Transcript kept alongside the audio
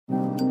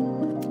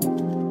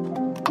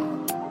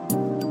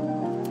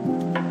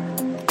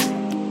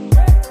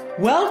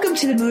Welcome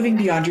to the Moving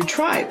Beyond Your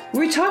Tribe,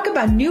 where we talk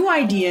about new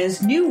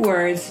ideas, new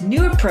words,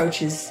 new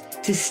approaches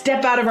to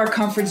step out of our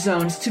comfort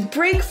zones, to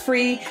break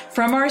free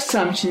from our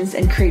assumptions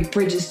and create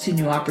bridges to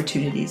new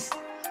opportunities.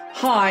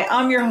 Hi,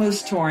 I'm your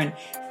host, Torin,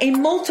 a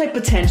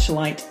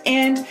multi-potentialite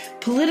and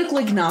political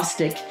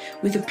agnostic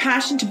with a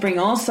passion to bring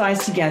all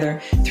sides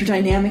together through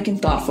dynamic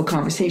and thoughtful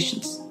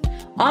conversations.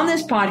 On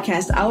this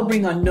podcast, I will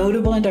bring on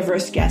notable and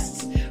diverse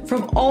guests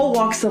from all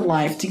walks of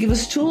life to give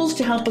us tools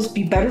to help us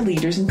be better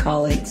leaders and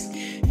colleagues,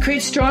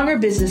 create stronger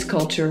business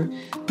culture,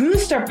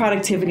 boost our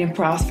productivity and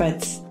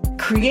profits,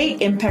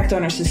 create impact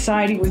on our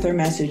society with our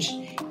message,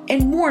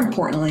 and more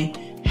importantly,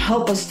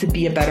 help us to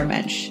be a better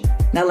mensch.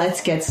 Now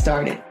let's get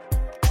started.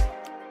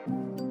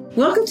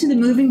 Welcome to the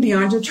Moving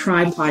Beyond Your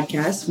Tribe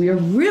podcast. We are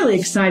really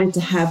excited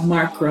to have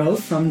Mark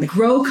Grove from the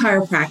Grow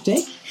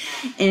Chiropractic.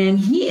 And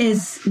he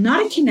is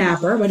not a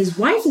Knabber, but his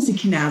wife is a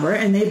Knabber,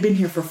 and they've been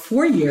here for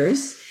 4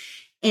 years.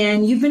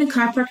 And you've been a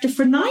chiropractor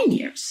for 9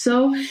 years.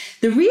 So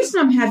the reason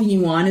I'm having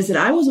you on is that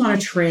I was on a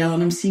trail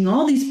and I'm seeing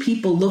all these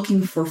people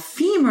looking for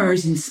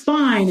femurs and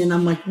spine. And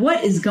I'm like,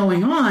 what is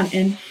going on?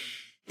 And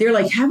they're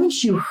like,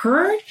 haven't you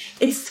heard?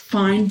 It's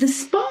Find the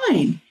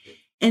Spine.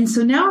 And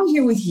so now I'm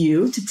here with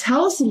you to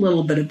tell us a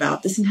little bit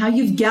about this and how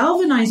you've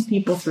galvanized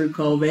people through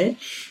COVID.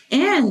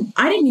 And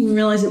I didn't even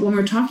realize it when we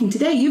were talking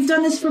today. You've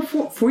done this for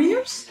four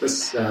years?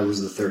 This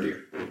was the third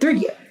year. Third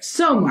year.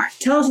 So, Mark,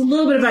 tell us a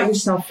little bit about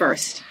yourself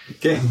first.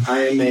 Okay.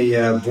 I am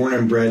a born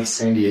and bred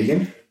San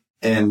Diegan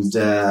and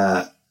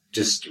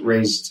just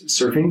raised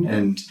surfing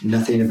and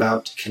nothing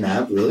about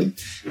Knab, really.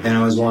 And I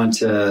always wanted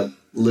to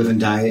live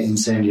and die in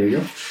San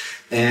Diego.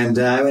 And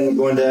I ended up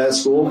going to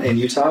school in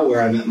Utah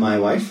where I met my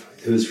wife,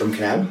 who is from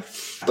Knab.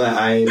 But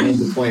I made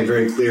the point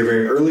very clear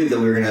very early that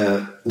we were going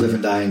to live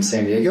and die in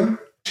San Diego.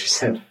 She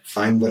said,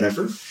 fine,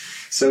 whatever.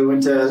 So we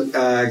went to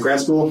grad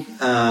school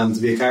to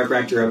be a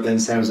chiropractor up in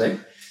San Jose.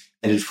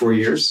 I did 4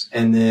 years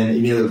and then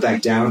immediately went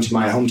back down to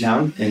my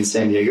hometown in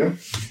San Diego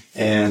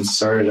and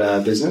started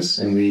a business.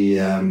 And we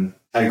had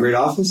a great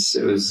office.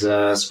 It was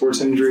sports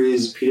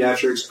injuries,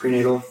 pediatrics,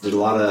 prenatal. Did a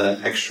lot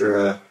of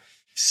extra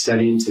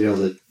studying to be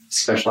able to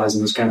specialize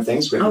in those kind of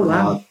things. We have a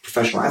lot of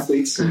professional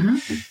athletes.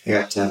 And I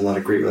got to have a lot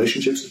of great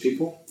relationships with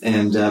people.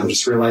 And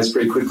just realized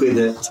pretty quickly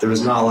that there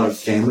was not a lot of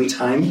family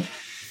time.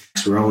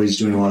 So we're always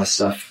doing a lot of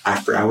stuff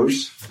after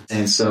hours.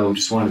 And so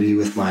just wanted to be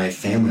with my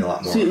family a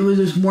lot more. So it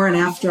was more an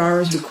after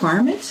hours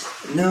requirement?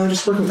 No,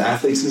 just working with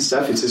athletes and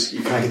stuff. It's just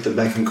you kind of get the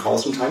beck and call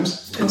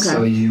sometimes. And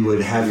so you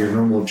would have your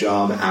normal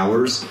job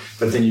hours,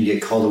 but then you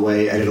get called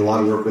away. I did a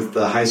lot of work with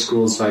the high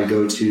schools. So I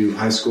go to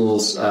high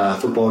schools,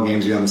 football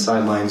games, be on the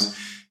sidelines,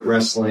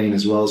 wrestling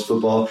as well as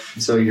football.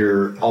 So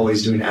you're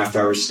always doing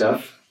after hours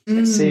stuff.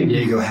 And San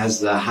Diego has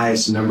the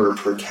highest number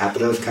per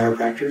capita of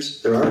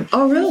chiropractors there are.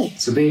 Oh, really?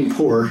 So being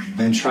poor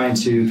and trying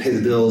to pay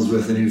the bills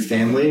with a new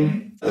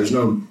family, there's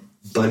no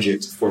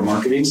budget for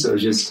marketing. So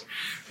it's just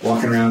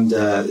walking around,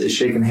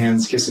 shaking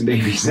hands, kissing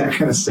babies, that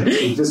kind of stuff.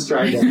 And just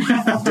trying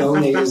to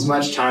donate as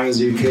much time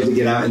as you could to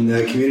get out in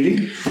the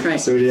community. Right.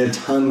 So we did a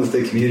ton with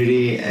the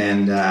community,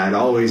 and I'd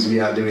always be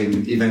out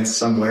doing events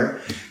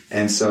somewhere.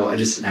 And so I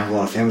just didn't have a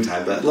lot of family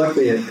time. But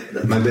luckily,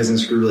 my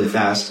business grew really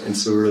fast. And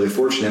so we're really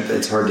fortunate that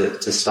it's hard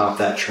to stop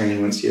that train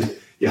once you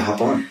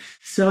hop on.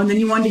 So, and then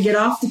you wanted to get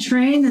off the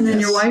train, and then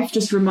your wife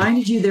just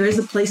reminded you there is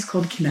a place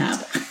called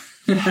Knab.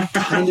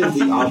 Kind of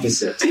the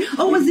opposite.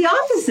 Oh, it was the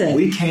opposite.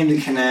 We came to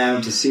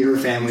Knab to see her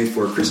family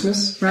for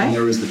Christmas. Right. And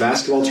there was the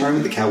basketball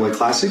tournament, the Cowboy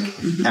Classic.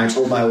 And I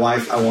told my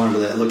wife I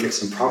wanted to look at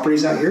some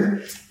properties out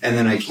here. And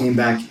then I came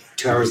back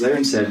 2 hours later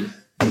and said,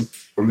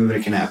 we're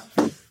moving to Knab.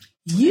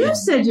 You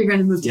said you're going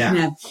to move to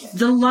Knab.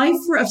 The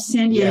lifer of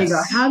San Diego.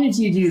 Yes. How did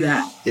you do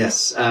that?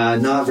 Yes,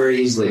 not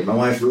very easily. My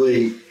wife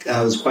really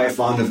was quite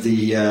fond of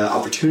the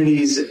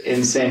opportunities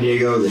in San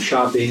Diego, the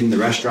shopping, the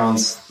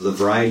restaurants, the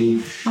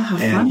variety. Oh, how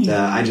and funny.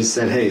 I just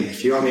said, hey,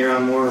 if you want me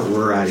around more,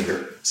 we're out of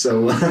here.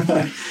 So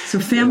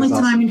family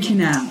time in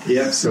Knab.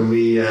 Yeah, so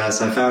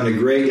so I found a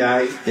great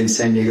guy in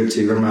San Diego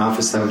to go to my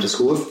office that I went to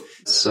school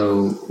with.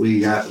 So we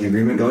got an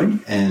agreement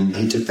going, and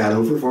he took that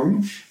over for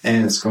me,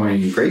 and it's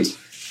going great.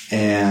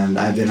 And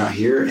I've been out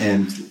here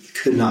and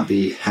could not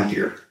be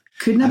happier.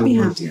 Could not be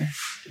happier.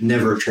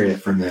 Never trade it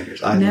for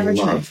millions. I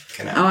love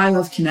Knab. Oh, I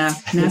love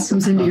Knab. Knab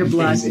comes into your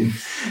blood.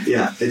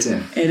 Yeah, it's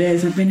in. It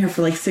is. I've been here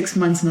for like 6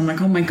 months, and I'm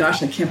like, oh my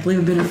gosh, I can't believe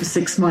I've been here for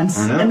 6 months.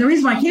 I know. And the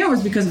reason why I came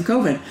was because of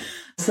COVID.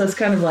 So it's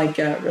kind of like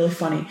really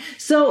funny.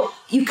 So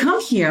you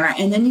come here,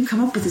 and then you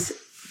come up with this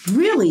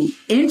really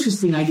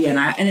interesting idea.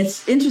 And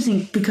it's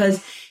interesting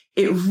because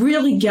it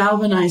really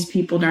galvanized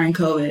people during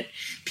COVID.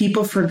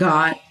 People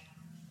forgot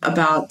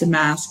about the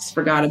masks,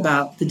 forgot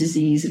about the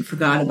disease, and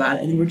forgot about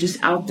it. And we're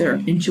just out there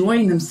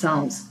enjoying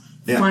themselves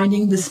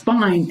Finding the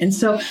Spine. And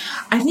so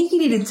I think you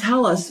need to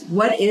tell us,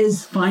 what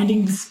is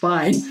Finding the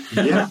Spine?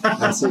 Yeah,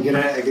 that's a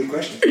good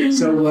question.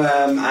 So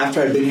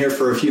after I'd been here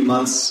for a few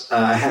months,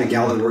 I had a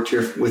gal that worked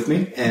here with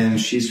me,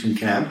 and she's from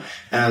Kanab.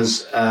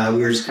 And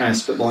we were just kind of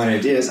spitballing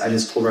ideas. I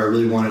just told her I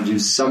really want to do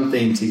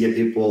something to get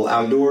people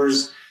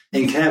outdoors.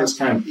 In Kanab, it's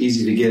kind of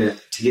easy to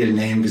get a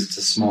name because it's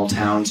a small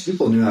town. So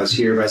people knew I was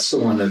here, but I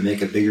still wanted to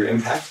make a bigger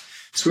impact.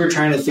 So we were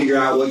trying to figure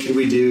out what could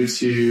we do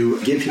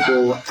to get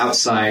people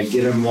outside,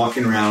 get them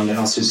walking around, and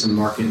also do some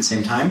marketing at the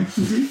same time.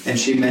 Mm-hmm. And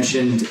she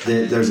mentioned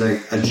that there's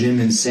a gym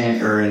in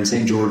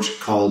St. George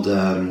called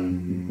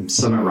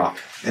Summit Rock,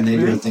 and they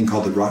do a thing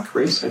called the Rock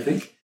Race, I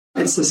think.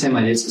 It's the same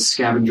idea. It's a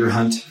scavenger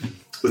hunt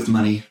with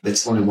money.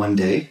 It's only one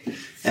day.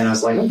 And I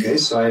was like, okay.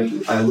 So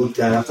I looked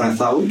that up, and I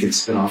thought we could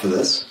spin off of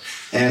this.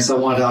 And so I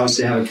wanted to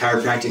obviously have a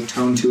chiropractic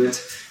tone to it.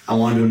 I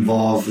wanted to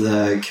involve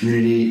the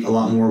community a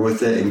lot more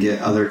with it and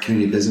get other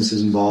community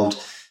businesses involved.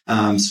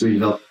 So we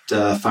developed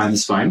Find the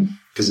Spine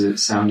because it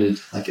sounded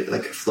like it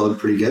flowed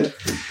pretty good.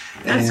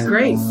 That's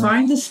great.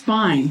 Find the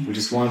Spine. We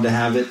just wanted to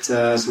have it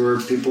so where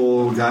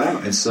people got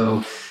out. And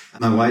so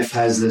my wife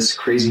has this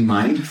crazy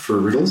mind for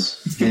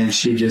riddles, and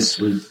she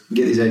just would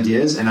get these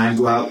ideas, and I'd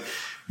go out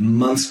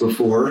months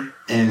before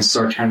and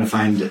start trying to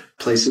find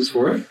places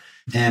for it.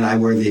 And I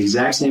wear the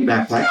exact same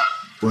backpack.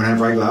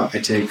 Whenever I go out, I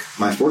take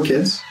my 4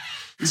 kids.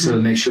 So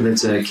to make sure that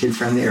it's a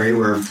kid-friendly area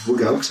where people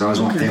go, because I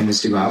always want families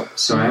to go out.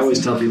 So I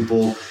always tell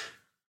people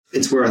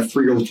it's where a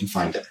 3-year-old can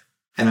find it.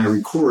 And I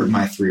record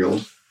my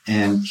 3-year-old,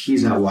 and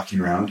he's out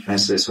walking around. And I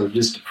say, so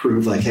just to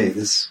prove, like, hey,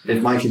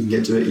 if my kid can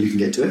get to it, you can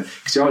get to it.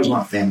 Because you always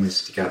want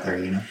families to get out there,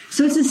 you know.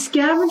 So it's a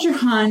scavenger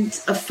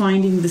hunt of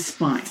finding the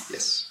spine.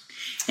 Yes.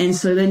 And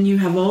so then you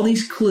have all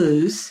these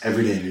clues.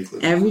 Every day, a new clue.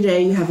 Every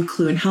day you have a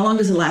clue. And how long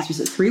does it last? Was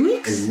it 3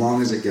 weeks? As long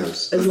as it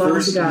goes. The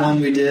first one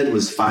we did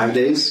was 5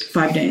 days.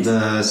 5 days.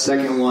 The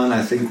second one,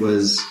 I think,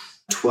 was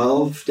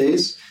 12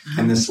 days.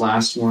 And this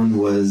last one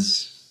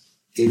was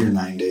 8 or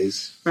 9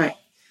 days. Right.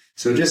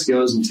 So it just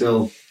goes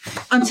until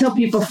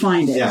people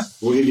find it. Yeah.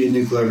 We'll give you a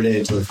new clue every day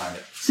until they find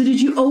it. So did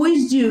you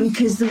always do,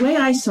 because the way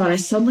I saw it, I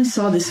suddenly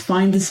saw this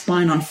Find the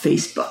Spine on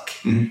Facebook.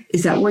 Mm-hmm.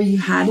 Is that where you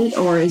had it,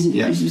 or is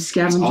it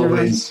scavenger?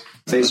 Always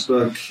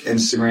Facebook,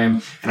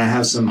 Instagram, and I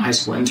have some high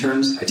school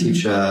interns. I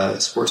teach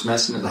sports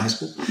medicine at the high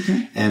school.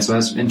 Okay. And so I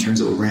have some interns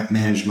that will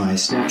manage my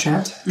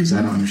Snapchat because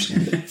I don't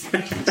understand it.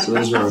 So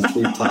those are our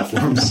 3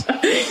 platforms.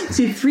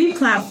 So 3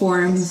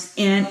 platforms.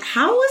 And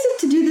how was it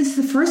to do this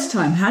the first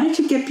time? How did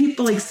you get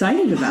people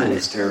excited about it? I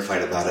was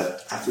terrified about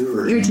it.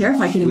 You were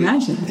terrified, I can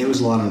imagine. It was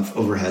a lot of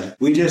overhead.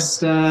 We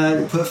just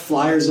put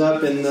flyers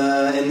up in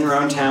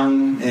around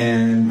town,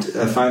 and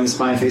Find the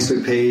Spine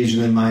Facebook page,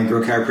 and then my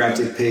Grow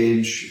Chiropractic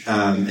page,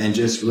 and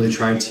just really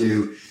tried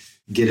to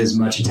get as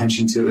much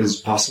attention to it as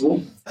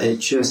possible. It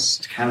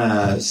just kind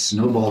of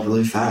snowballed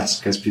really fast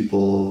because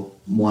people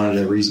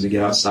wanted a reason to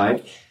get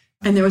outside.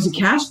 And there was a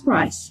cash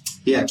prize.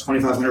 Yeah,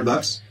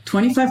 $2,500.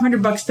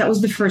 $2,500. That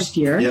was the first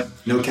year. Yep.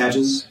 No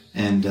catches.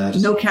 And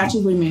no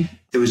catches. What do you mean?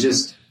 It was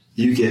just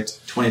you get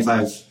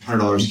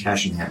 $2,500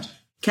 cash in hand.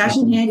 Cash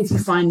in hand if you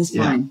find the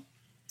spine.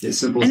 Yeah. It's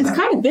simple as that. And it's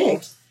kind of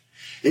big.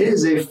 It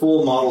is a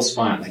full model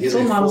spine. Like it's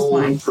a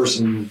full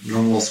person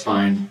normal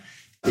spine.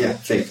 Yeah,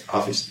 fake,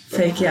 obviously.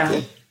 Fake,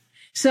 yeah.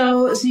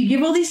 So you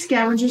give all these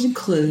scavengers and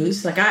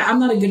clues. Like I'm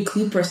not a good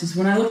clue person. So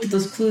when I looked at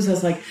those clues, I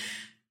was like,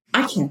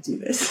 I can't do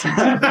this.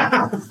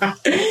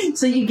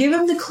 So you give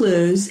them the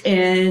clues,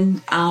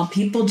 and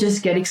people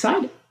just get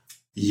excited.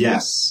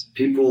 Yes,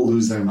 people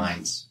lose their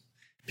minds.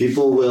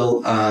 People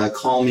will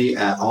call me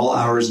at all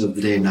hours of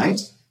the day and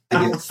night.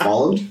 I get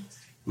followed.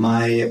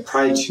 Probably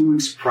 2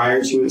 weeks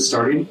prior to it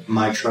starting,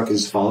 my truck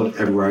is followed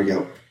everywhere I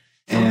go.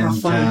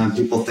 And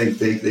people think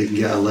they can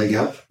get a leg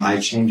up. I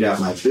change out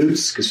my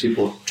boots because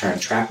people try to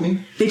track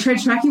me. They try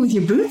to track you with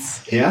your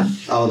boots? Yeah.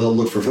 Oh, they'll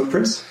look for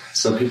footprints.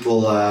 So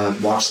people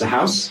watch the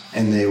house,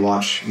 and they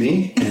watch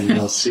me, and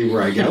they'll see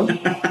where I go.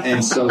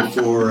 And so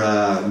for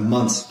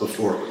months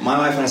before, my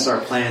wife and I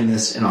start planning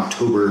this in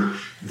October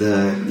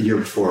the year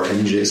before. And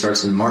usually it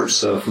starts in March.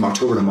 So from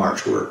October to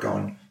March, we're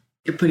going.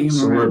 You're putting them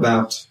So around. We're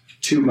about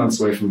 2 months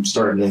away from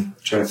starting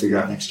to try to figure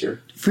out next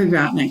year.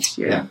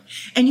 Yeah.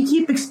 And you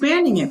keep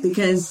expanding it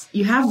because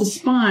you have the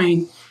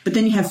spine, but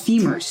then you have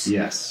femurs.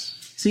 Yes.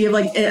 So you have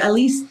like, at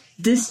least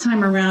this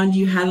time around,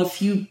 you had a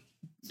few,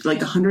 like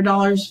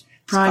 $100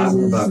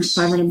 prizes,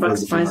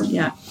 $500 prizes.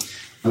 Yeah.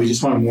 We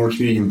just wanted more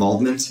community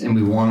involvement, and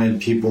we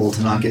wanted people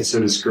to not get so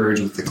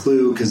discouraged with the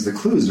clue, because the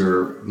clues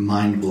are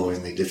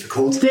mind-blowingly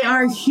difficult. They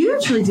are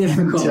hugely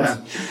difficult.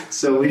 Yeah.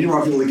 So we didn't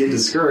want people to get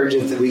discouraged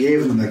if we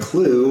gave them the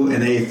clue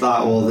and they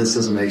thought, well, this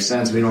doesn't make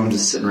sense. We don't want to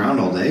just sit around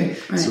all day.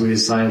 Right. So we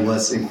decided,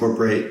 let's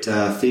incorporate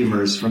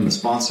femurs from the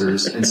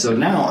sponsors. And so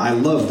now I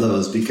love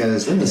those,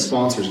 because then the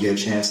sponsors get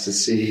a chance to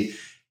see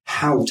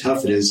how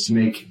tough it is to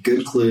make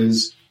good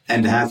clues,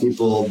 and to have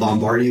people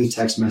bombard you with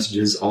text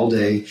messages all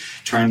day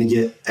trying to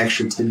get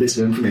extra tidbits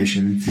of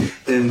information.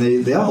 And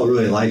they all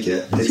really like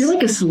it. I feel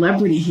like a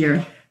celebrity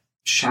here.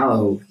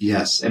 Shallow,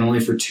 yes, and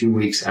only for 2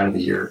 weeks out of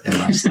the year in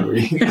my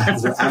celebrity.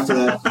 After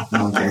that,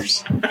 no one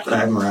cares that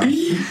I'm around.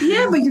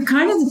 Yeah, but you're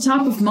kind of the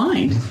top of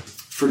mind.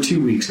 For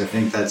 2 weeks, I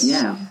think that's...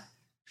 Yeah.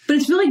 But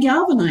it's really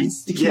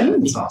galvanized the community.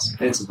 Yeah, it's awesome.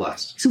 It's a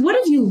blast. So what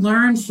have you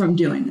learned from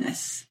doing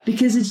this?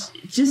 Because it's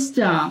just,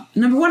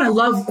 number one, I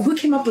love, who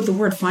came up with the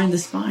word find the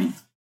spine?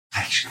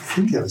 Actually, I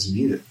think that was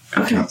me that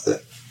came up with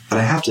it. But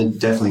I have to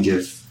definitely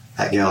give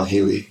that gal,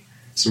 Haley,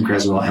 some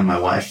credit as well, and my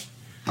wife.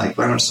 Like,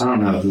 I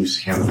don't know who's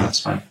came up with that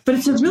spine. But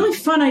it's a really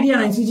fun idea.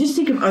 And if you just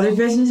think of other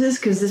businesses,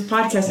 because this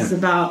podcast is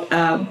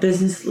about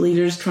business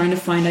leaders trying to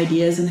find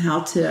ideas and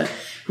how to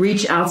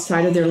reach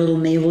outside of their little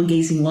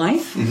navel-gazing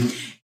life.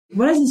 Mm-hmm.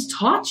 What has this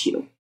taught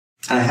you?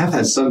 I have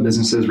had some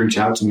businesses reach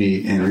out to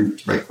me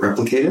and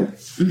replicate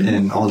it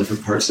in all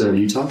different parts of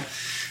Utah.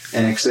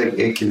 And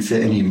it can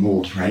fit any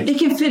mold, right? It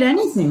can fit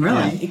anything, really.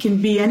 Yeah. It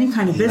can be any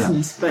kind of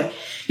business. But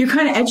you're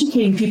kind of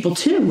educating people,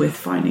 too, with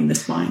finding the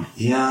spine.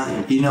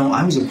 Yeah.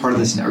 I was a part of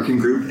this networking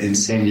group in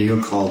San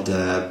Diego called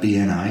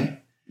BNI,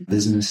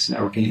 Business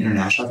Networking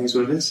International, I think is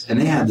what it is. And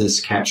they had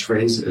this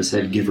catchphrase that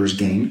said, "Givers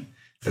gain."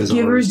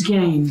 Givers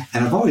gain.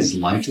 And I've always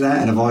liked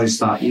that. And I've always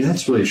thought,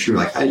 that's really true.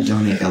 Like, I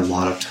donate a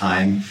lot of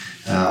time.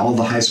 All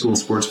the high school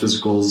sports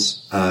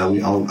physicals,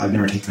 I've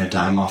never taken a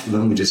dime off of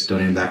them. We just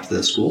donate them back to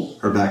the school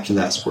or back to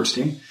that sports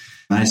team.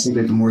 And I just think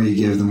that the more you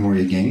give, the more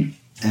you gain.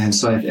 And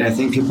so I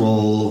think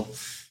people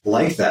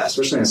like that,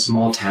 especially in a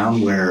small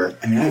town where,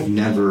 I've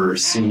never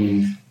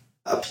seen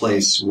a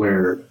place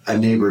where a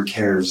neighbor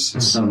cares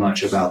so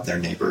much about their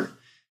neighbor.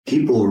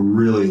 People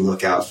really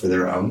look out for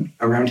their own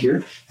around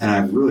here. And I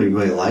really,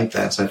 really like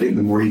that. So I think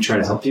the more you try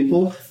to help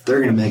people,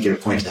 they're going to make it a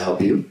point to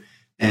help you.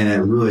 And it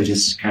really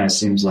just kind of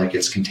seems like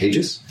it's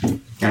contagious.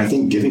 And I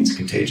think giving's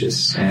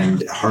contagious.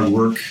 And hard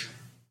work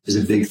is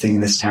a big thing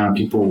in this town.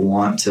 People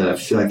want to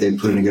feel like they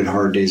put in a good,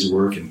 hard day's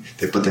work,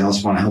 but they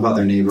also want to help out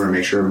their neighbor and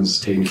make sure everyone's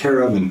taken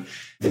care of. And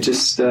it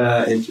just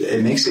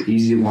it makes it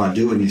easy to want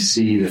to do it when you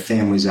see the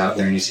families out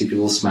there and you see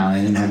people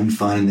smiling and having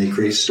fun, and they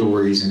create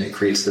stories, and it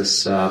creates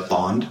this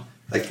bond,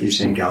 like you're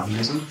saying,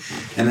 galvanism.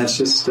 And that's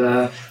just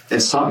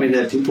it's taught me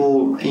that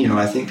people,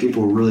 I think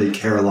people really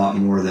care a lot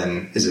more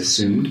than is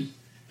assumed.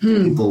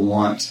 People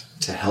want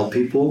to help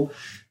people.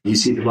 You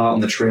see people out on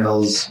the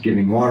trails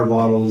giving water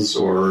bottles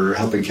or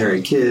helping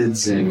carry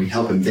kids and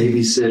helping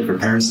babysit for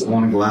parents that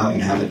want to go out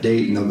and have a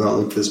date, and they'll go out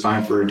and look for the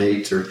spine for a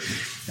date, and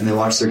they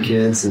watch their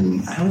kids.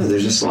 And I don't know,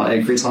 there's just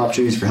it creates a lot of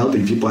opportunities for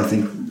helping people. I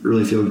think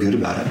really feel good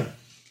about it.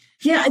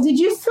 Yeah. Did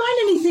you find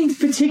anything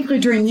particular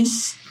during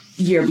this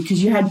year,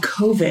 because you had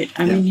COVID?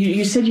 I mean,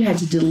 you said you had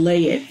to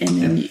delay it, and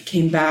then you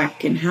came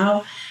back. And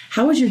how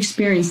was your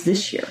experience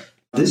this year?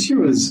 This year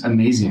was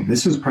amazing.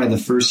 This was probably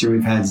the first year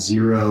we've had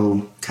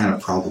zero kind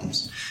of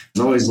problems. It's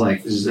always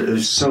like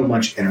there's so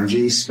much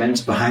energy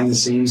spent behind the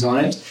scenes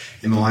on it,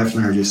 and my wife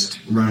and I are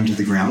just running to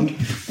the ground.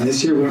 And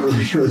this year went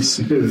really, really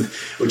smooth,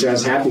 which I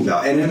was happy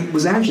about. And it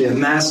was actually a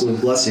massive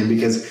blessing,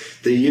 because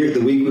the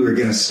week we were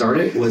going to start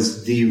it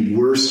was the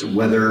worst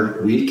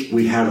weather week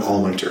we had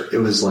all winter. It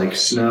was like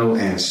snow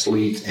and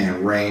sleet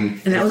and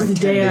rain. And that was the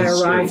day I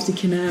arrived to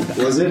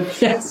Kanab. Was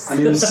it? Yes.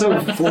 It was so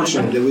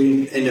fortunate that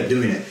we didn't end up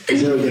doing it,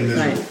 because it would have been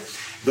miserable. Right.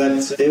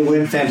 But it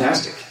went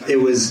fantastic. It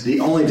was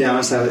the only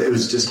downside. It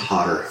was just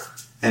hotter.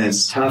 And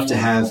it's tough to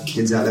have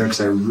kids out there,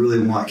 because I really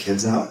want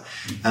kids out.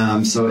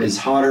 So it's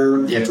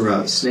hotter. You have to worry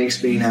about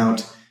snakes being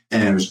out.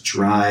 And it was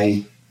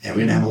dry. And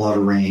we didn't have a lot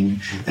of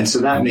rain. And so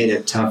that made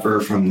it tougher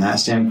from that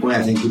standpoint.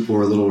 I think people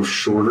were a little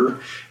shorter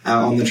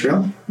out on the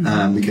trail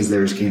because they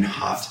were just getting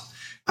hot.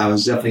 I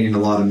was definitely getting a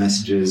lot of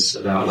messages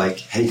about like,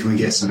 hey, can we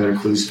get some better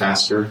clues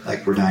faster?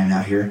 Like, we're dying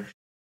out here.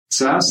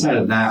 So outside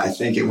of that, I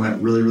think it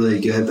went really, really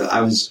good. But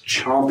I was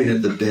chomping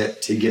at the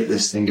bit to get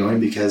this thing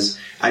going, because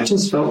I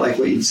just felt like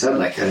what you said,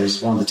 like I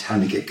just wanted the town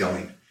to get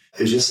going.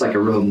 It was just like a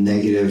real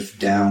negative,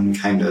 down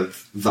kind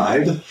of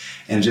vibe.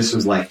 And it just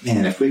was like,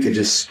 man, if we could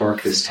just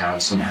spark this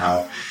town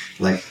somehow.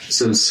 Like,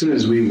 so as soon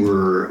as we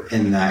were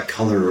in that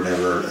color or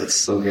whatever,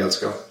 it's okay, let's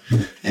go.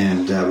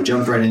 And we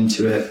jumped right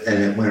into it,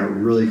 and it went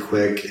really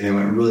quick, and it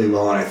went really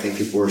well. And I think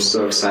people were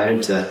so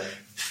excited to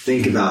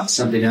think about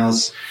something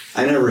else.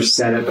 I never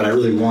said it, but I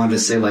really wanted to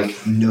say,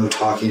 like, no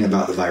talking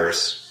about the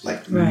virus.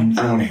 Like, right. I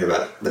don't want to hear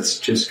about it. Let's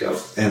just go.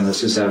 And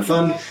let's just have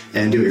fun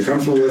and do what you're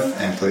comfortable with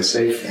and play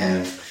safe.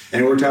 And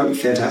it worked out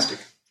fantastic.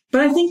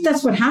 But I think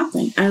that's what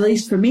happened, at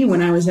least for me,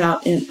 when I was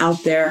out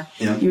there.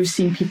 Yeah. You were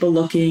seeing people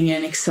looking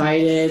and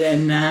excited.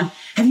 And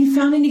have you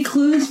found any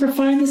clues for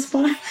finding the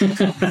spot?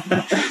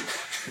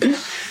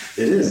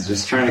 It is.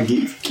 Just trying to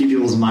keep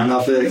people's mind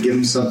off it, give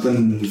them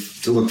something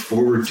to look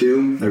forward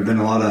to. There have been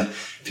a lot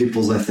of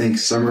people's, I think,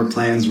 summer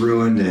plans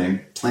ruined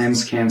and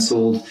plans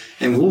canceled.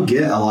 And we'll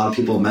get a lot of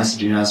people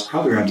messaging us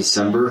probably around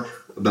December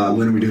about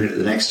when we're doing it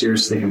the next year,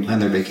 so they can plan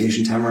their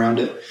vacation time around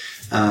it.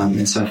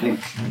 And so I think,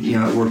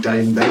 it worked out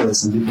even better.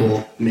 Some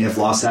people may have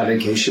lost that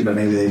vacation, but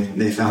maybe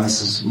they found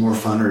this is more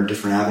fun or a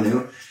different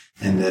avenue.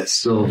 And it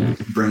still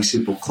brings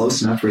people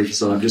close enough where you can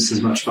still have just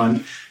as much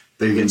fun,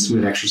 but you're getting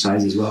smooth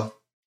exercise as well.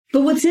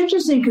 But what's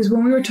interesting, because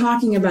when we were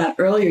talking about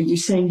earlier, you're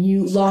saying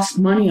you lost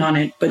money on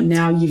it, but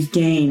now you've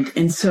gained.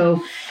 And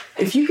so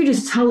if you could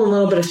just tell a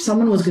little bit, if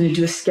someone was going to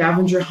do a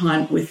scavenger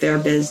hunt with their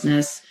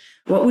business,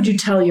 what would you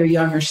tell your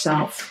younger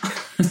self?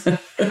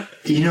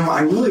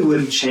 I really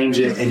wouldn't change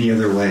it any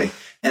other way.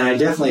 And I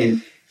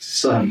definitely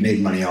still haven't made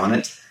money on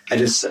it. I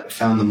just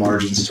found the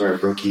margins to where I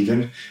broke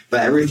even.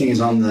 But everything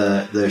is on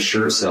the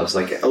shirt sales.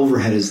 Like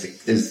overhead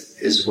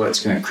is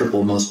what's going to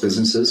cripple most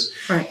businesses.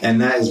 Right.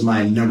 And that is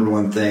my number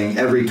one thing.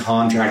 Every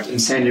contract in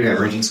San Diego, I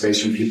got renting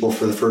space from people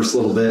for the first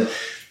little bit.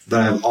 But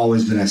I've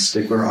always been a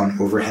stickler on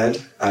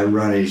overhead. I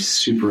run a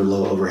super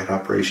low overhead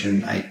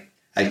operation.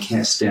 I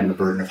can't stand the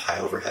burden of high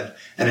overhead.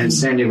 And in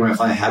San Diego, if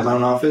I had my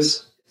own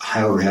office,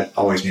 high overhead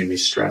always made me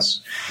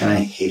stress. And I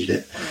hated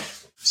it.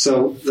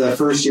 So the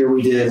first year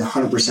we did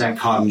 100%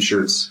 cotton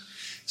shirts.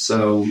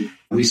 So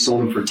we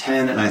sold them for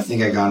 $10, and I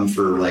think I got them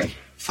for like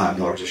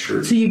 $5 a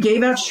shirt. So you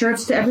gave out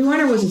shirts to everyone,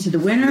 or was it to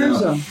the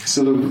winners? No. Or?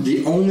 So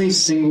the only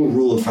single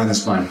rule of Find the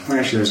Spine,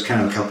 actually there's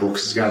kind of a couple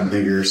because it's gotten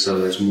bigger, so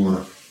there's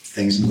more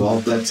things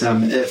involved. But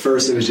at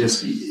first it was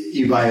just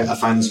you buy a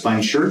Find the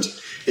Spine shirt.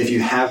 If you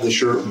have the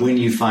shirt when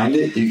you find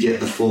it, you get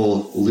the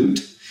full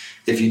loot.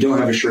 If you don't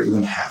have a shirt, you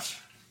win half.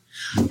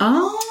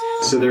 Oh.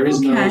 So there is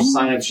no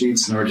sign-up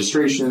sheets, no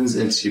registrations.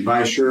 It's you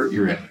buy a shirt,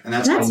 you're in. And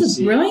that's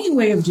a brilliant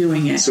way of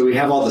doing it. So we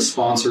have all the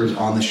sponsors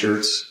on the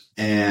shirts,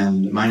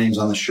 and my name's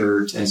on the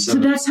shirt. And so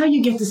that's how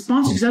you get the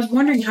sponsors. Because I was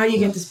wondering how you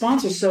get the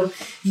sponsors. So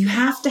you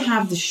have to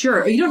have the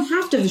shirt. Or you don't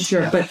have to have the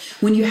shirt, but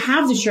when you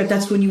have the shirt,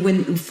 that's when you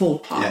win in full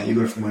pop. Yeah, you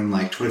go from winning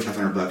like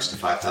 $2,500 to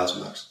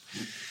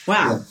 $5,000.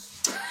 Wow. Yeah.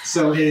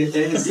 So it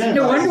incentivizes.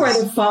 No wonder why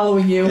they're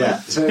following you. Yeah,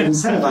 so it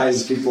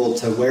incentivizes people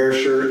to wear a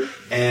shirt.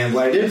 And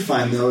what I did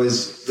find, though,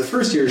 is the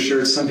first year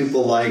shirts, some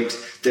people liked,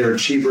 they were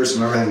cheaper, so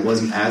my overhead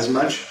wasn't as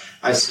much.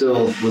 I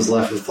still was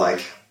left with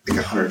like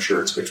 100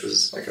 shirts, which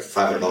was like a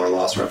 $500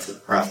 loss right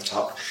off the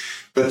top.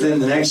 But then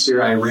the next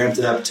year, I ramped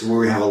it up to where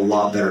we have a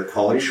lot better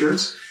quality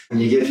shirts. When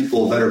you give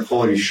people better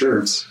quality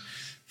shirts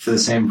for the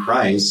same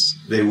price,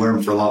 they wear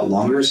them for a lot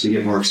longer, so you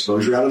get more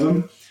exposure out of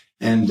them.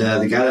 And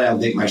the guy that I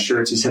make my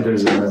shirts, he said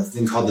there's a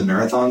thing called the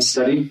Marathon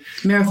Study.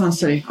 Marathon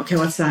Study. Okay,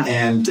 what's that?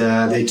 And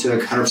they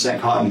took 100%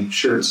 cotton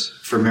shirts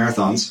for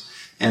marathons,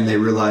 and they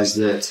realized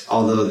that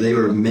although they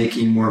were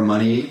making more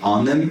money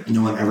on them,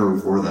 no one ever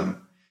wore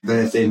them. But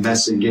if they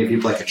invested and gave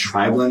people like a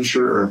tri-blend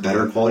shirt or a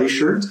better quality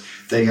shirt,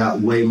 they got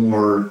way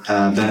more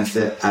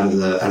benefit out of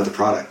the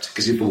product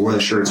because people wore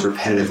the shirts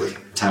repetitively,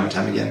 time and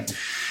time again.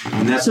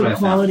 And that's so what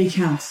quality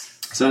counts.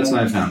 So that's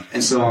what I found.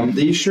 And so on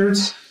these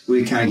shirts,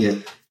 we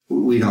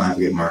don't have a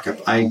good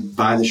markup. I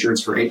buy the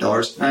shirts for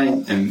 $8. I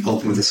am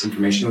open with this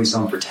information. We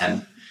sell them for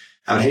 $10.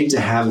 I would hate to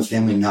have a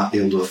family not be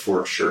able to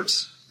afford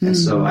shirts. And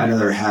so I'd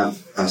rather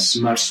have a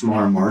much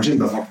smaller margin,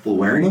 but more people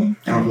wearing them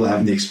and more people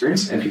having the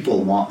experience. And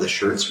people want the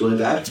shirts really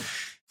bad.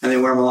 And they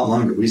wear them a lot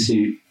longer. We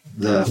see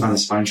the Find the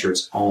Spine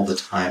shirts all the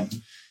time.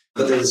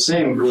 But they're the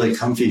same really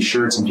comfy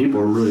shirts, and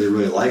people really,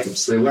 really like them.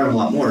 So they wear them a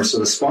lot more. So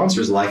the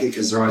sponsors like it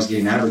because they're always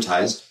getting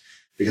advertised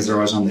because they're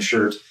always on the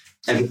shirt.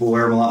 And people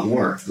wear them a lot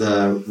more.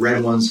 The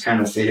red ones kind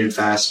of faded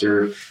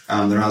faster.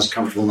 They're not as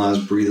comfortable, not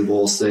as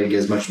breathable, so they get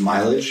as much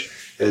mileage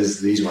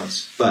as these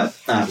ones. But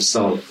I have to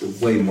sell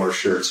way more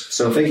shirts.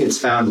 So if it gets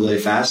found really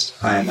fast,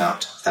 I am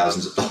out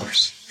thousands of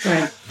dollars.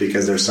 Right.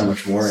 Because there's so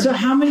much more. So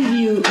how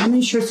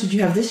many shirts did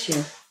you have this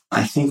year?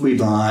 I think we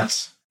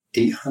bought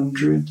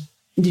 800.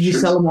 Did you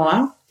sell them all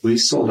out? We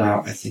sold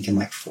out, I think, in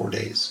like 4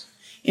 days.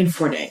 In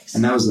 4 days.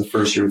 And that was the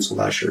first year we sold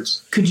out of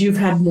shirts. Could you have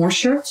had more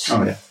shirts?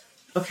 Oh, yeah.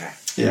 Okay.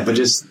 Yeah, but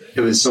it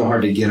was so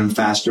hard to get them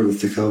faster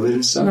with the COVID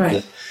and stuff.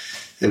 Right.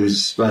 It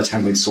was, by the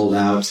time we'd sold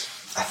out,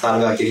 I thought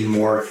about getting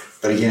more.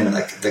 But again,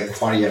 like the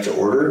quantity you have to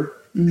order,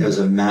 it was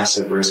a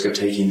massive risk of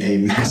taking a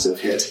massive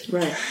hit.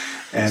 Right.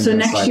 And so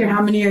next year,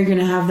 how many are you going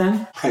to have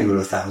then? Probably go to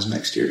 1,000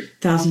 next year.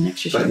 1,000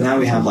 next year. But now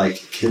we have like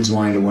kids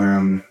wanting to wear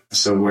them.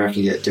 So we're having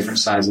to get different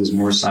sizes,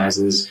 more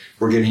sizes.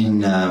 We're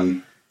getting people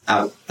from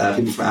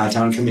out of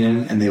town coming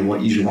in, and they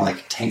usually want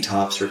like tank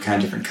tops or kind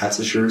of different cuts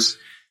of shirts,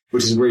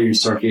 which is where you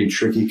start getting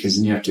tricky because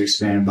then you have to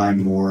expand and buy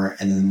more,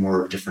 and then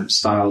more different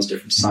styles,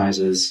 different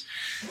sizes.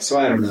 So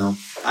I don't know.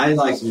 I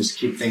like to just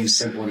keep things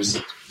simple.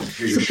 So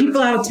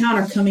people out of town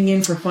are coming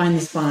in for Find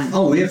the Spine.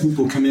 Oh, we have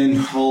people come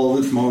in from all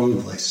over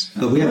the place.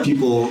 But we have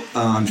people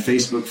on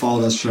Facebook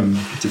follow us from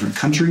different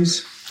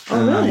countries.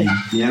 Oh, really?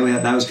 Yeah,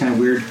 that was kind of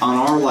weird. On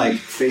our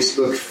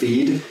Facebook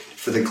feed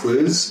for the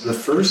clues, the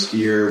first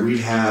year we'd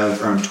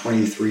have around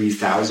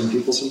 23,000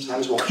 people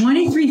sometimes watch.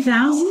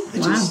 23,000? Wow.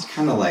 It's just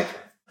kind of like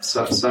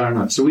stuff. So I don't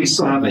know. So we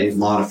still have a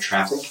lot of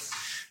traffic.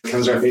 It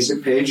comes to our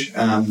Facebook page.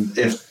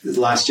 If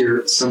last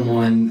year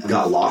someone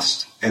got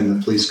lost and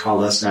the police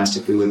called us and asked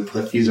if we would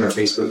use our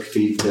Facebook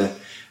feed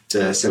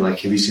to say, like,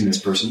 have you seen this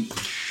person?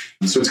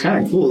 So it's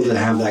kind of cool to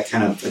have that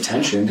kind of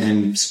attention,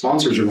 and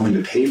sponsors are willing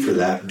to pay for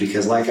that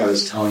because, like I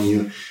was telling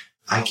you,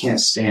 I can't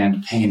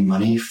stand paying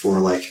money for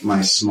like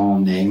my small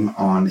name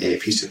on a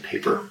piece of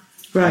paper.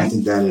 Right. I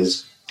think that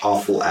is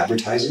awful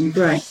advertising.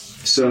 Right.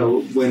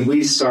 So when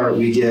we start,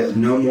 we get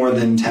no more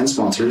than 10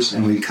 sponsors,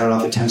 and we cut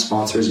off at 10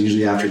 sponsors.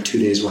 Usually after 2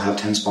 days, we'll have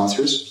 10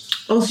 sponsors.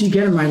 Oh, so you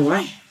get them right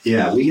away.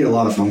 Yeah, we get a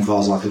lot of phone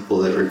calls, a lot of people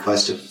that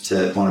request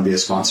to want to be a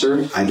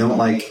sponsor. I don't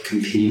like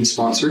competing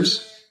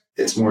sponsors.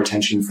 It's more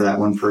attention for that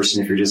one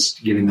person if you're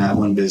just giving that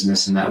one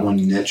business and that one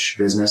niche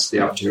business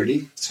the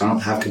opportunity. So I don't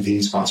have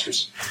competing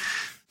sponsors.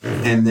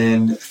 And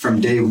then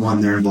from day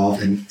one, they're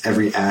involved in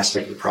every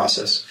aspect of the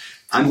process.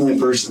 I'm the only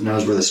person that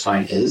knows where the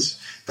spine is.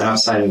 But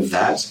outside of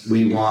that,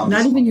 we want...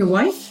 Not even your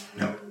wife?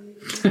 No.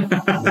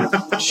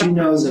 She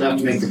knows enough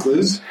to make the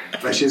clues,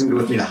 but she doesn't go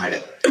with me to hide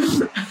it.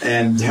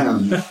 And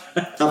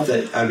not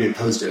that I'd be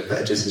opposed to it,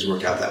 but it just has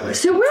worked out that way.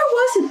 So where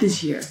was it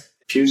this year?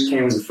 Pew's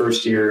Canyon was the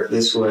first year.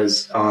 This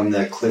was on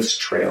the Cliffs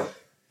Trail.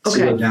 Okay. So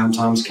you go down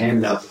Tom's Canyon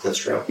and up the Cliffs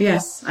Trail.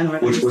 Yes, I know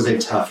what Which was a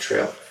tough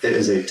trail. It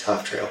is a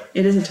tough trail.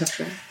 It is a tough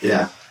trail.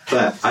 Yeah.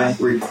 But I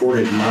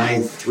recorded my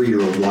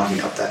 3-year-old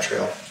walking up that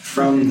trail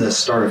from the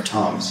start of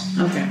Tom's.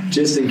 Okay.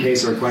 Just in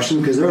case there were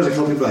questions, because there was a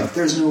couple people like,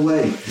 there's no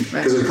way. Because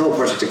there's a couple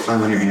parts you have to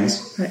climb on your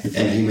hands. Right.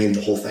 And he made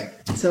the whole thing.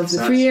 So if the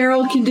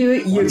 3-year-old can do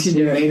it, you can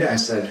do it. Made it, I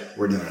said,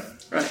 we're doing it.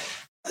 Right.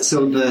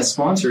 So the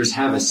sponsors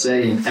have a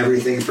say in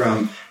everything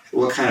from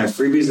what kind of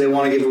freebies they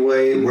want to give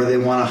away, where they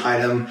want to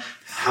hide them,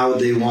 how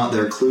they want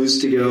their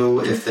clues to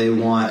go, if they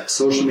want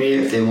social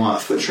media, if they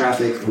want foot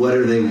traffic, what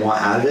do they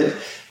want out of it?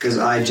 Because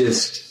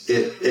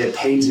it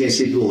pains me to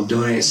see people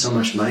donate so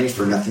much money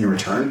for nothing in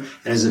return.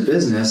 And as a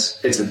business,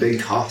 it's a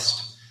big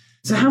cost.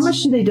 So how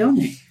much do they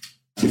donate?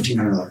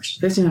 $1,500.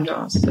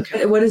 $1,500.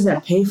 Okay. What does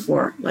that pay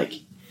for? Like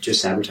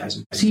just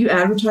advertising. So you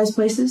advertise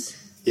places?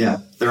 Yeah,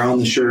 they're on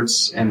the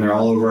shirts and they're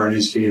all over our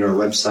newsfeed, our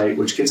website,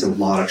 which gets a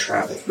lot of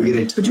traffic.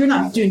 But you're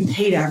not doing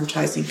paid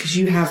advertising because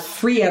you have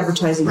free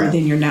advertising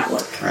within your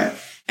network. Right.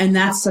 And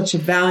that's such a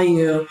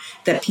value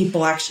that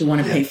people actually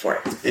want to pay for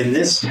it. In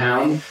this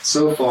town,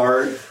 so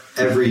far,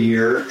 every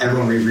year,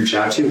 everyone we've reached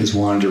out to has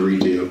wanted to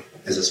redo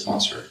as a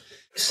sponsor.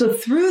 So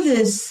through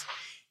this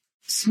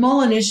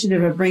small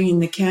initiative of bringing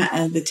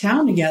the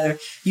town together,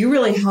 you're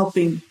really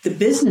helping the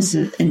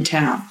businesses in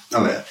town.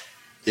 Oh, yeah.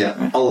 Yeah,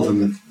 right. All of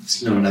them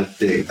have known a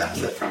big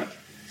benefit from it.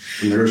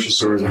 From the grocery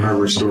stores, the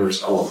hardware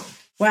stores, all of them.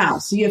 Wow.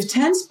 So you have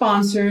 10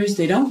 sponsors.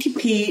 They don't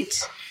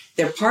compete.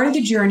 They're part of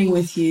the journey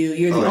with you.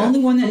 You're the only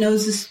one that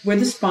knows where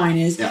the spine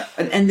is. Yeah.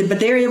 But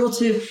they're able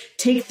to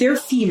take their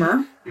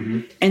femur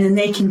and then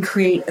they can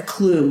create a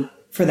clue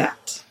for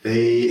that.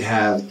 They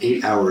have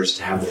 8 hours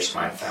to have their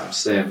spine found.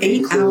 So they have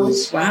 8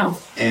 hours. Wow.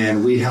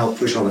 And we help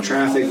push all the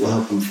traffic. We'll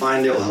help them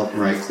find it. We'll help them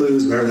write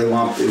clues, whatever they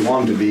want. We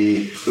want them to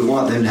be. We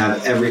want them to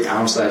have every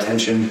ounce of that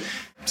attention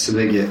so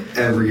they get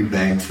every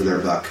bang for their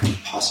buck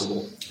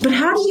possible. But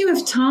how do you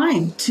have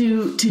time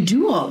to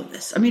do all of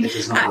this? I mean, it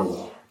does not go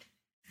well.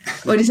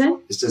 What is that?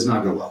 This does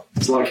not go well.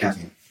 It's a lot of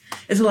caffeine.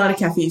 It's a lot of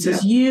caffeine. So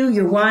it's you,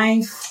 your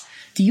wife.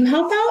 Do you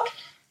help out?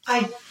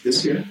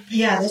 This year?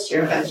 Yeah, this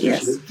year.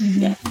 Yes.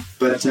 Yeah.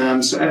 But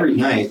so every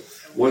night,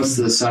 once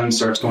the sun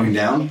starts going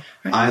down,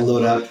 I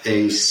load up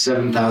a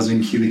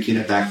 7,000 cubic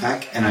unit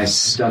backpack and I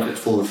stuff it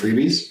full of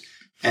freebies.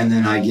 And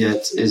then I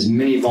get as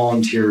many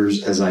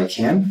volunteers as I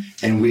can.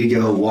 And we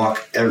go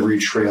walk every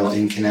trail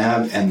in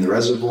Kanab and the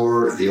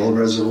reservoir, the old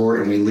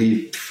reservoir, and we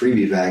leave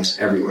freebie bags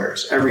everywhere.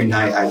 So every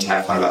night I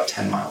tack on about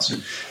 10 miles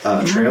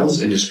of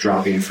trails and just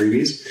drop in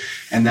freebies.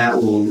 And that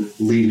will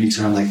lead me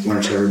to like 1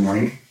 or 2 every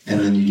morning. And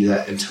then you do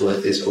that until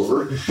it is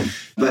over.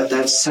 But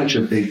that's such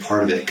a big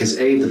part of it because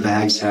the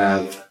bags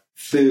have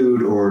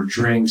food or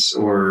drinks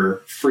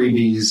or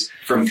freebies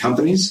from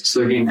companies. So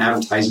they're getting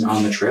advertising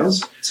on the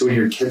trails. So when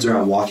your kids are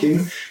out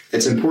walking,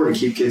 it's important to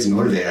keep kids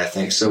motivated, I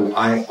think. So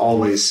I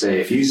always say,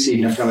 if you see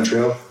nothing on the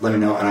trail, let me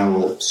know and I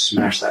will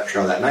smash that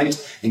trail that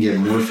night and get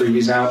more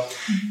freebies out.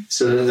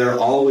 So that they're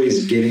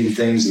always getting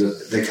things.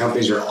 The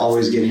companies are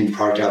always getting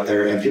product out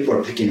there and people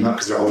are picking them up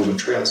because they're always on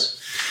trails.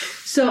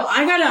 So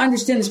I got to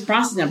understand this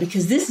process now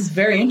because this is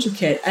very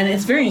intricate and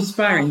it's very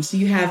inspiring.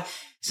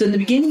 So in the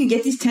beginning, you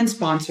get these 10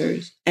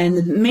 sponsors and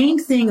the main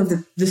thing of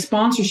the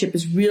sponsorship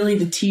is really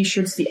the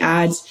t-shirts, the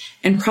ads,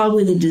 and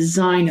probably the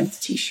design of the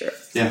t-shirt.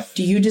 Yeah.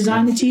 Do you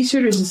design the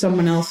t-shirt or is it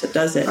someone else that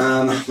does it?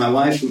 My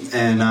wife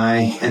and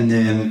I, and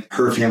then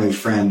her family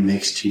friend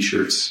makes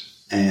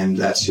t-shirts and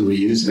that's who we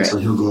use. And so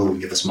he'll go and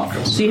give us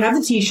mock-ups. So you have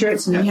the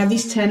t-shirts and then you have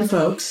these 10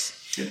 folks.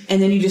 Yep.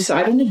 And then you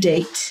decide on a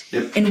date.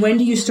 Yep. And when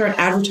do you start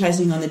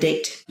advertising on the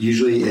date?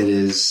 Usually it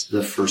is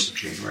the 1st of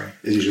January.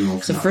 It's usually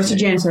so 1st of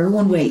January. So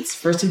everyone waits.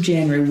 1st of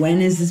January.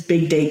 When is this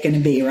big date going to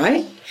be,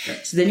 right?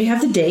 Yep. So then you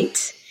have the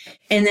date.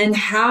 And then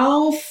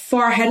how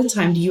far ahead of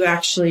time do you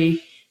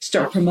actually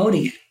start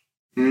promoting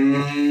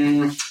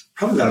it?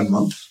 Probably about a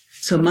month.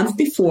 So a month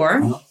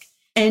before. Uh-huh.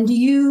 And do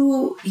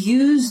you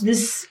use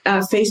this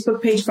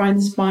Facebook page, Find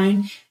the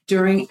Spine,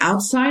 during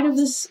outside of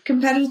this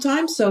competitive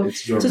time? So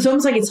it's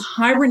almost like it's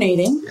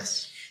hibernating.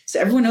 Yes. So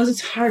everyone knows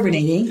it's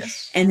hibernating.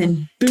 Yes. And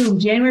then boom,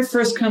 January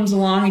 1st comes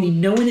along and you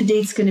know when the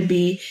date's going to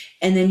be.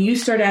 And then you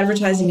start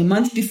advertising a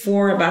month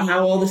before about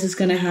how all this is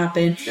going to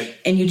happen. Yep.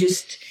 And you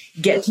just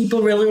get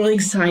people really, really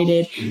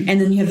excited. Mm-hmm.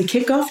 And then you have the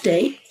kickoff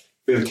date.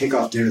 We have a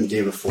kickoff dinner the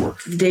day before.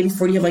 The day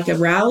before, do you have like a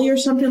rally or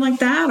something like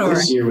that? Or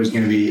this year was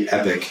going to be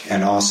epic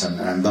and awesome,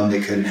 and I'm bummed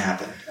it couldn't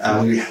happen.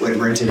 We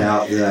rented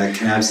out the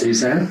Kanab City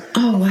Center.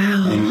 Oh,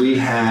 wow. And we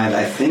had,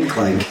 I think,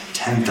 like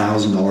 $10,000 in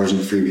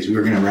freebies. We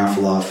were going to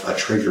raffle off a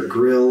Traeger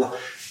grill.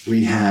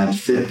 We had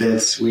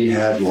Fitbits. We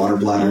had water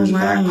bladders,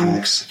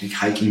 backpacks, I think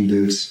hiking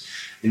boots.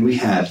 And we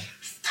had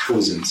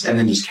thousands, and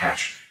then just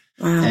cash.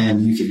 Wow.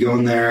 And you could go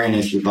in there, and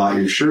if you bought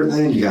your shirt,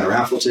 then you got a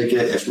raffle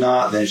ticket. If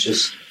not, then it's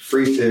just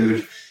free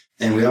food.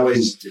 And we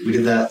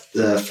did that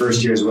the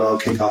first year as well,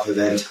 kickoff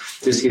event,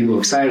 just to get people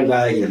excited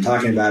about it, get them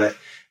talking about it.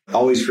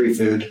 Always free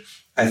food.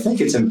 I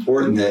think it's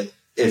important that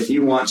if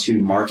you want to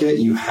market,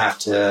 you have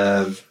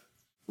to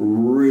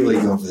really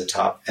go over the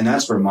top. And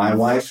that's where my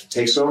wife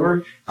takes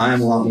over.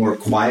 I'm a lot more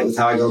quiet with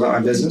how I go about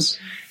my business.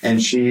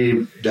 And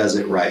she does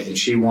it right. And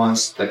she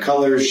wants the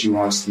colors. She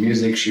wants the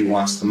music. She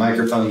wants the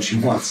microphone. She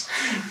wants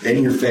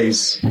in your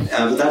face.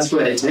 But that's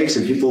what it takes.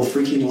 And people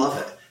freaking love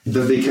it.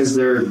 But because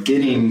they're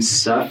getting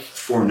stuff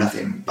for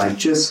nothing by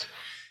just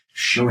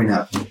showing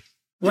up.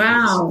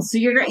 Wow. So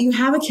you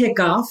have a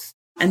kickoff,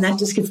 and that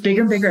just gets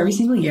bigger and bigger every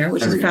single year,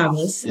 which is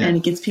fabulous. Yeah. And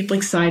it gets people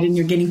excited, and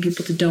you're getting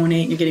people to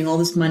donate, and you're getting all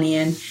this money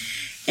in.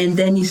 And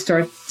then you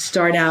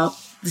start out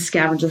the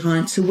scavenger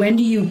hunt. So when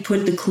do you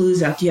put the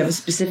clues out? Do you have a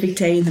specific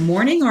day in the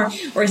morning, or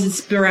is it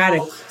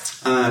sporadic?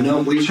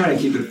 No, we try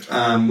to keep it.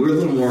 We're a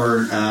little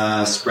more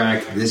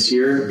sporadic this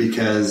year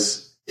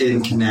because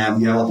in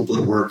Kanab, you have a lot of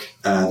people that work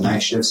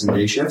night shifts and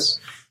day shifts.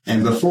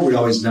 And before, we'd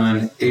always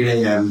done 8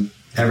 a.m.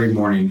 every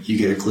morning, you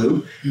get a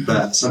clue. Mm-hmm.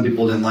 But some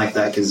people didn't like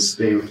that because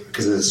of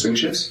the swing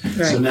shifts.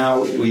 Right. So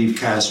now we've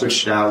kind of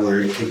switched it out where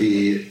it could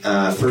be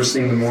first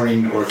thing in the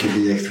morning, or it could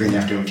be like 3 in the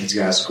afternoon when kids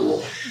get out of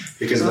school.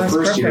 Because the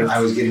first year,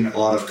 I was getting a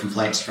lot of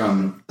complaints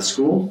from the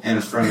school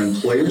and from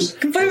employers.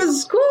 Complaints from the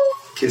school?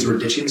 Kids were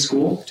ditching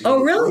school.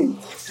 Oh, really?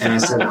 And I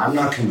said, I'm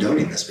not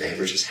condoning this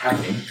behavior. It's just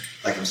happening.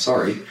 Like, I'm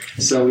sorry.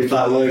 So we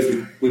thought, well,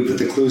 if we put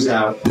the clues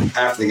out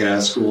after they get out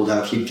of school,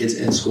 that'll keep kids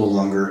in school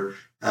longer.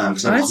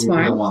 Because we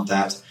don't want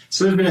that.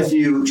 So there's been a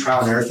few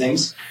trial and error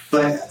things.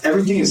 But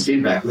everything is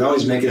feedback. We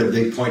always make it a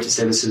big point to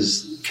say this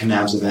is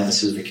Kanab's event.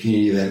 This is the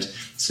community event.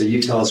 So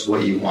you tell us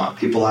what you want.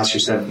 People last year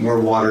said more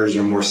waters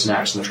or more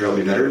snacks on the trail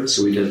would be better.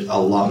 So we did a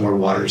lot more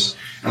waters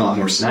and a lot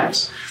more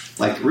snacks.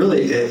 Like,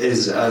 really, it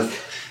is...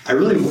 I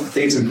really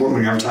think it's important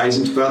when you're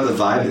advertising to put out the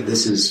vibe that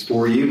this is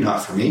for you,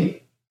 not for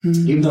me.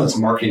 Mm-hmm. Even though it's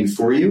marketing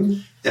for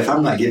you, if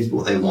I'm not giving people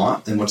what they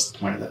want, then what's the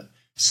point of it?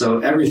 So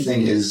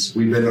everything is,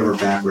 we bend over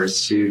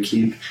backwards to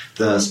keep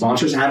the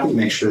sponsors happy,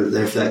 make sure that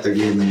they feel like they're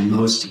getting the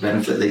most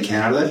benefit they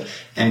can out of it,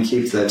 and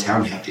keep the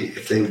town happy.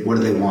 What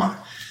do they want?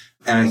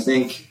 And I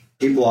think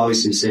people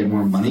obviously say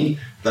more money,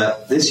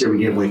 but this year we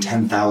gave away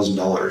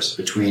 $10,000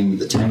 between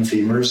the 10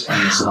 femurs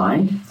and the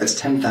sign. That's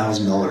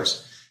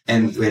 $10,000.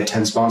 And we had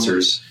 10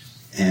 sponsors.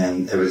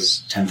 And it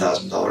was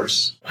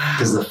 $10,000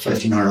 because the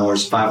 $1,500,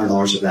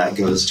 $500 of that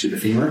goes to the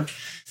femur.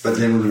 But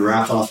then when we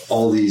wrap off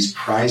all these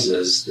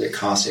prizes that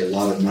cost a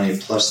lot of money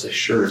plus the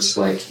shirts,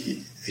 like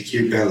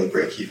you barely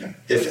break even.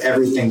 If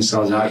everything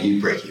sells out,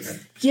 you break even.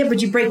 Yeah,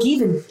 but you break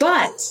even.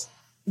 But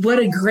what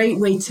a great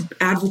way to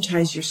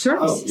advertise your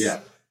services. Oh,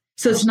 yeah.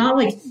 So it's not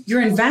like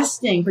you're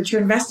investing, but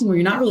you're investing where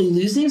you're not really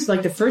losing. So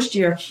like the first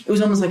year, it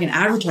was almost like an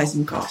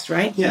advertising cost,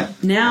 right? Yeah.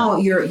 Now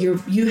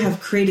you have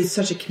created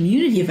such a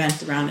community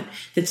event around it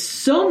that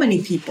so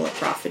many people are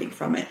profiting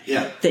from it.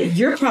 Yeah. That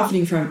you're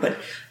profiting from it, but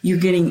you're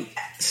getting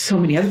so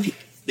many other people.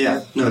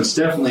 Yeah. No, it's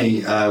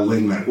definitely a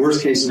win-win.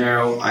 Worst case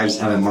scenario, I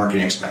just have a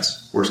marketing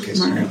expense. Worst case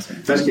scenario.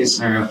 Best case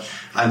scenario,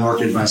 I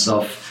marketed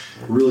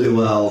myself really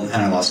well and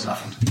I lost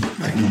nothing.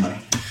 Like no money.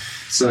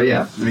 So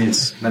yeah, I mean,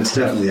 that's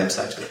definitely the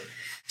upside to it.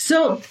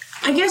 So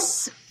I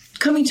guess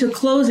coming to a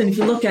close, and if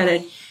you look at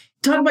it,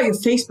 talk about your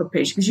Facebook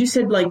page, because you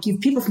said like you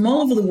have people from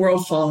all over the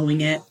world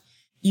following it.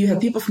 You have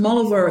people from all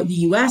over the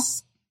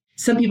U.S.,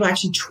 some people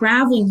actually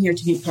traveling here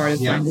to be part of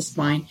Find the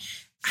Spine.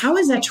 How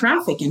is that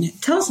traffic?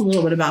 And tell us a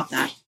little bit about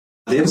that.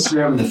 The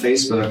Instagram and the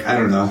Facebook, I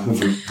don't know,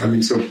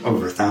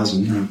 over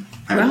 1,000.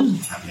 I don't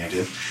have any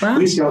idea. Wow.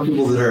 We see all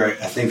people that are,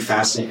 I think,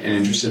 fascinated and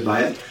interested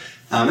by it.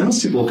 And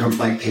most people come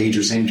from like Page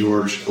or St.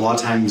 George. A lot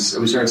of times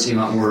we start seeing a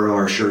lot more of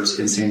our shirts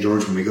in St.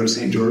 George when we go to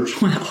St.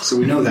 George. Wow. So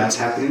we know that's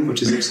happening,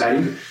 which is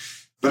exciting.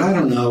 But I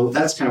don't know.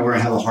 That's kind of where I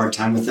have a hard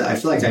time with it. I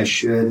feel like I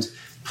should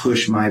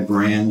push my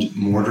brand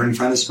more during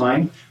Find the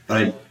Spine,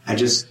 but I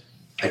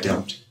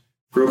don't.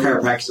 Grow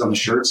Chiropractic on the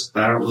shirts,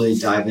 but I don't really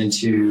dive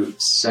into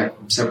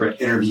separate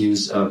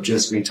interviews of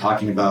just me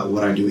talking about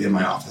what I do in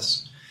my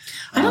office.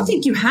 I don't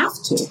think you have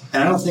to.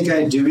 And I don't think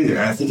I do either.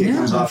 I think it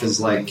comes off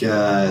as like...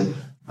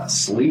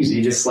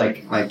 sleazy, just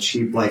like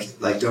cheap,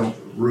 like don't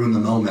ruin the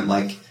moment.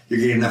 Like you're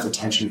getting enough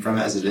attention from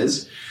it as it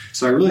is.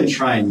 So I really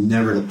try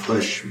never to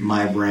push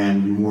my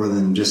brand more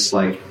than just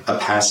like a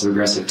passive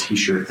aggressive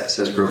T-shirt that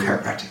says Grow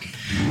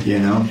Chiropractic. You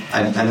know,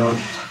 I don't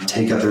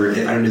take other,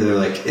 I don't do their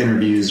like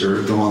interviews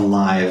or go on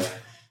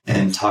live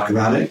and talk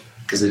about it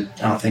because I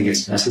don't think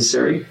it's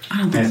necessary.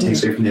 And it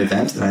takes away from the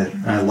event.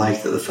 And I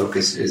like that the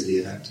focus is the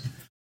event.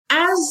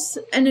 As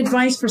an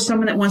advice for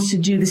someone that wants to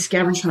do the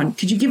scavenger hunt,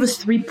 could you give us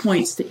 3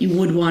 points that you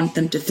would want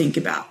them to think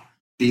about?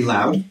 Be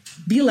loud.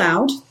 Be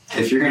loud.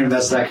 If you're going to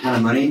invest that kind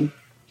of money,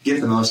 get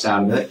the most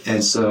out of it.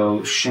 And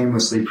so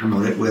shamelessly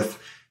promote it with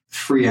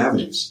free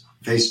avenues.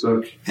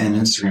 Facebook and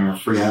Instagram are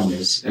free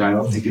avenues. And I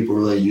don't think people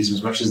really use them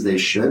as much as they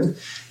should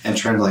and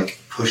try to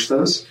push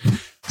those.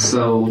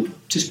 So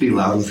just be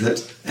loud with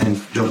it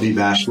and don't be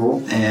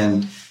bashful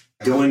and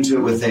go into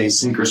it with a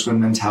sink or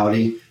swim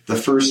mentality. The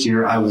first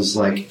year I was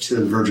to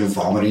the verge of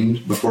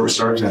vomiting before it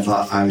started. I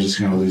thought I was just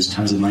going to lose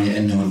tons of money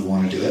and no one would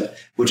want to do it,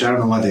 which I don't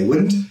know why they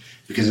wouldn't,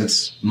 because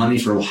it's money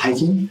for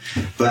hiking.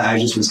 But I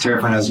just was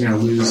terrified I was going to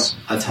lose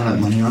a ton of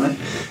money on it.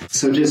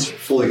 So just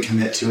fully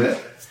commit to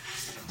it.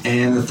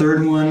 And the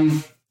third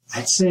one,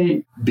 I'd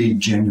say be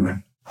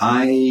genuine.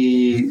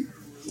 I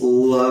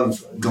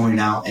love going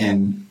out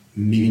and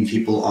meeting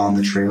people on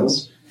the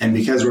trails. And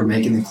because we're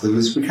making the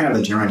clues, we kind of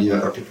have a general idea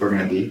of where people are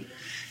going to be.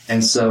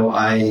 And so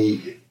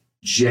I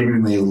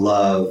genuinely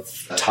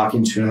love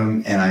talking to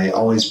them, and I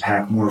always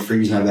pack more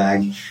freebies in my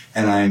bag,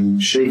 and I'm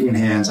shaking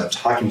hands, I'm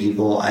talking to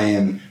people. I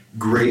am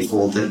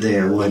grateful that they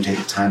are willing to take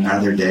the time out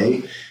of their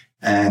day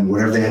and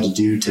whatever they had to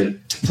do to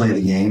play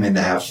the game and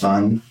to have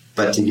fun,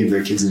 but to give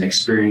their kids an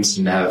experience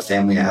and to have a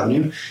family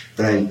avenue.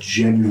 But I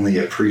genuinely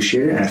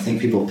appreciate it, and I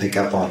think people pick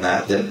up on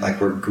that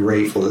we're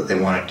grateful that they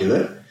want to do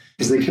it.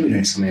 Because they could be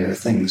doing so many other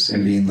things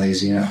and being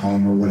lazy and at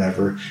home or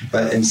whatever,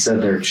 but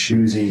instead they're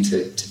choosing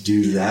to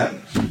do that.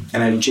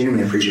 And I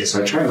genuinely appreciate it.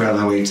 So I try to go out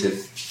of my way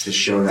to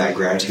show that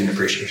gratitude and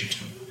appreciation to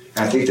them.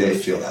 And I think they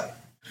feel that.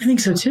 I think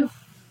so too.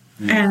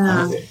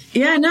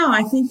 Yeah, and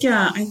I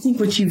think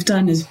what you've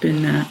done has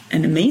been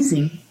an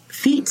amazing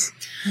feat.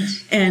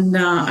 Yes. And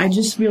I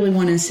just really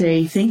want to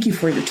say thank you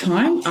for your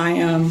time.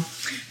 I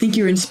think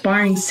you're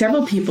inspiring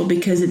several people,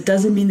 because it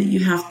doesn't mean that you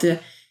have to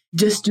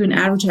just do an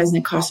advertising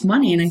that costs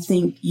money. And I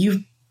think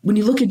when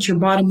you look at your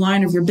bottom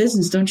line of your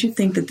business, don't you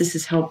think that this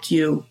has helped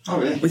you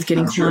with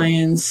getting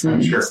clients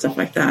and stuff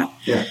like that?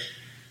 Yeah.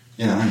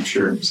 Yeah, I'm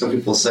sure. Some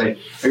people say,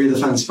 are you the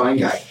Find the Spine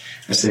guy?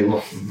 I say,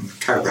 well, I'm a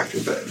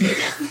chiropractor,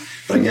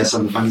 but I guess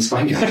I'm the Find the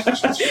Spine guy.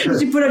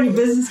 Sure. You put on your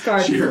business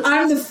card. Sure.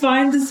 I'm the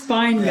Find the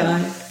Spine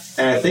guy.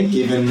 And I think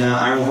even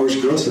Iron Horse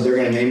Girls said they're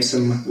going to name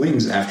some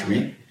wings after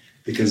me,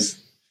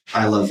 because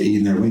I love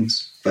eating their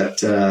wings. But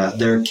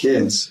their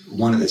kids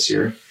won it this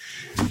year.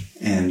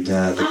 And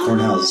the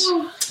Cornells,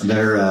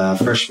 they're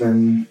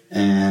freshmen,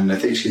 and I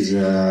think she's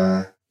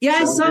I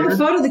saw the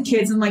photo of the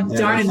kids. I'm like,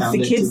 darn it, it's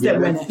the kids that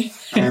win it.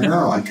 I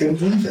know, I couldn't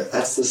believe it.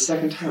 That's the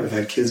second time we've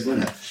had kids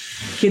win it.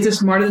 Kids are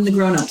smarter than the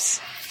grown-ups.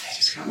 They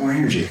just got more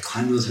energy to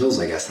climb those hills,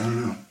 I guess. I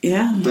don't know.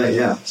 Yeah. But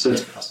yeah, so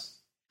it's awesome.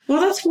 Well,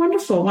 that's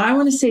wonderful. Well, I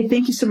want to say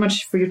thank you so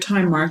much for your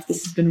time, Mark.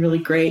 This has been really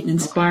great and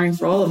inspiring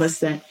for all of us,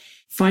 that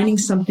finding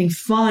something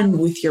fun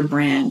with your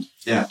brand.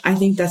 Yeah. I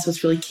think that's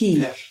what's really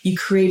key. Yeah. You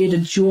created a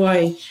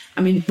joy.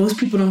 I mean, most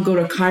people don't go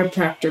to a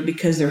chiropractor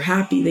because they're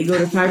happy. They go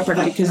to a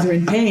chiropractor because they're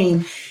in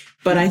pain.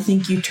 But I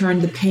think you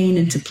turned the pain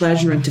into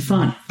pleasure, into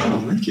fun.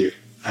 Oh, thank you.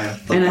 I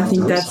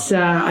think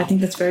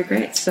that's very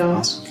great. So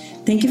awesome.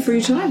 Thank you for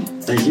your time.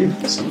 Thank you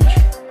so much.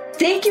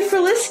 Thank you for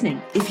listening.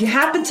 If you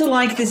happen to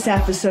like this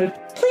episode,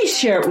 please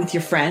share it with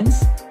your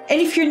friends. And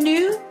if you're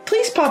new,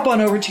 please pop on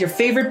over to your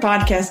favorite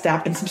podcast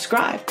app and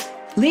subscribe.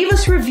 Leave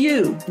us a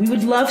review. We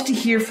would love to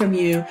hear from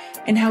you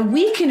and how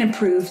we can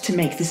improve to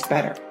make this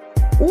better,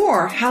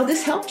 or how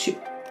this helped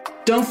you.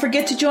 Don't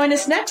forget to join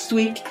us next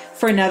week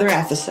for another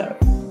episode.